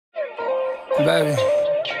Baby,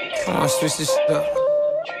 I wanna switch this shit up.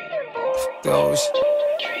 Those.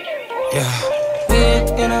 Yeah.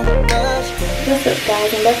 What's up,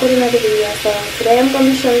 guys? I'm back with another video. So today I'm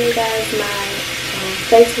going to show you guys my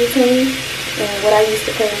face routine and what I used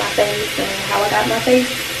to clean my face and how I got my face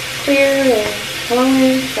clear and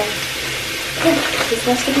glowing. So yeah, just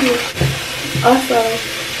watch the video. Also,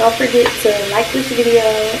 don't forget to like this video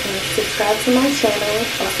and subscribe to my channel.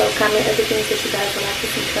 Also, comment other things that you guys would like to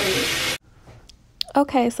see from me.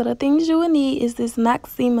 Okay, so the things you will need is this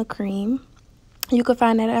Noxzema cream. You can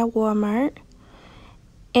find that at Walmart.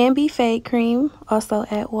 Ambi Fade cream, also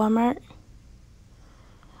at Walmart.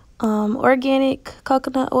 Organic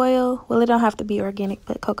coconut oil. Well, it don't have to be organic,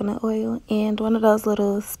 but coconut oil. And one of those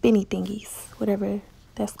little spinny thingies, whatever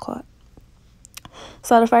that's called.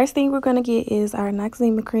 So the first thing we're going to get is our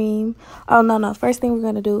Noxzema cream. Oh, no. First thing we're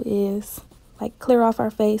going to do is like clear off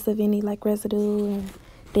our face of any like residue and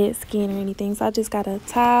dead skin or anything. So I just got a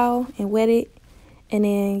towel and wet it and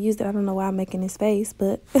then used it. I don't know why I'm making this face,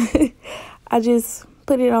 but I just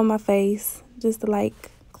put it on my face just to like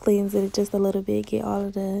cleanse it just a little bit, get all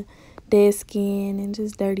of the dead skin and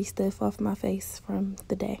just dirty stuff off my face from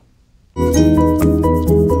the day.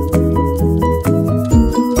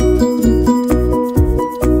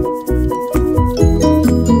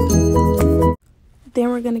 Then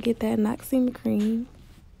we're gonna get that Noxzema cream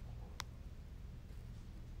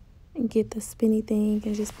and get the spinny thing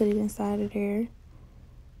and just put it inside of there.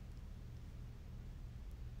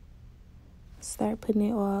 Start putting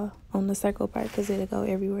it all on the circle part because it'll go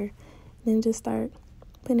everywhere. Then just start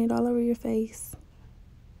putting it all over your face.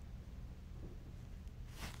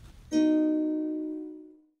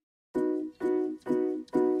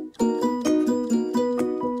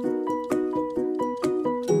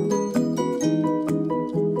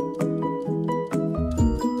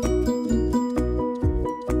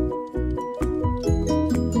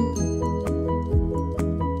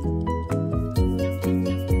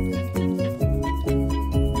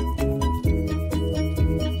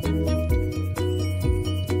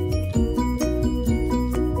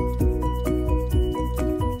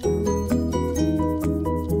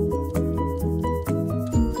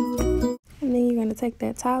 Take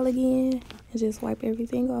that towel again and just wipe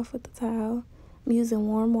everything off with the towel. I'm using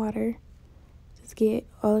warm water. Just get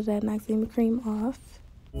all of that Noxzema cream off.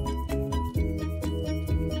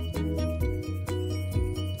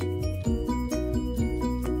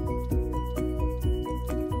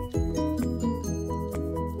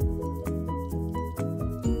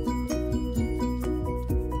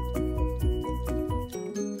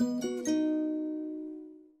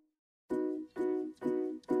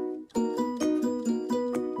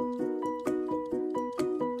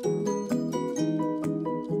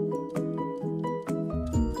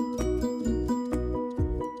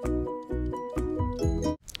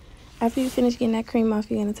 After you finish getting that cream off,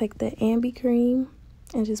 you're going to take the Ambi cream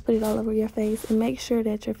and just put it all over your face. And make sure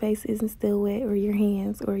that your face isn't still wet or your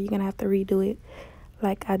hands, or you're going to have to redo it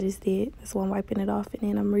like I just did. That's why I'm wiping it off and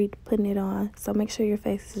then I'm putting it on. So make sure your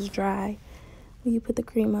face is dry when you put the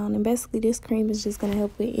cream on. And basically this cream is just going to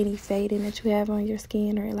help with any fading that you have on your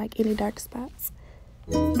skin or like any dark spots.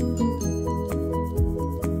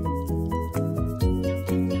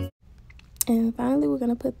 And finally, we're going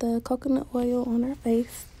to put the coconut oil on our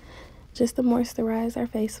face, just to moisturize our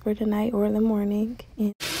face for the night or the morning.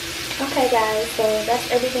 Okay guys, so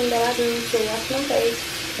that's everything that I do to wash my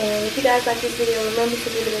face. And if you guys like this video, remember to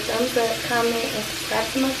give it a thumbs up, comment, and subscribe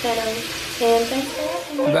to my channel. And thanks for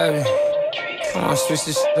watching. Baby, I wanna switch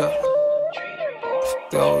this shit up.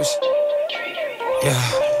 Those.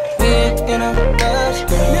 Yeah. We ain't in a rush,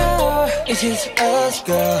 girl. No, it's just us,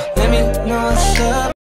 girl. Let me know what's up.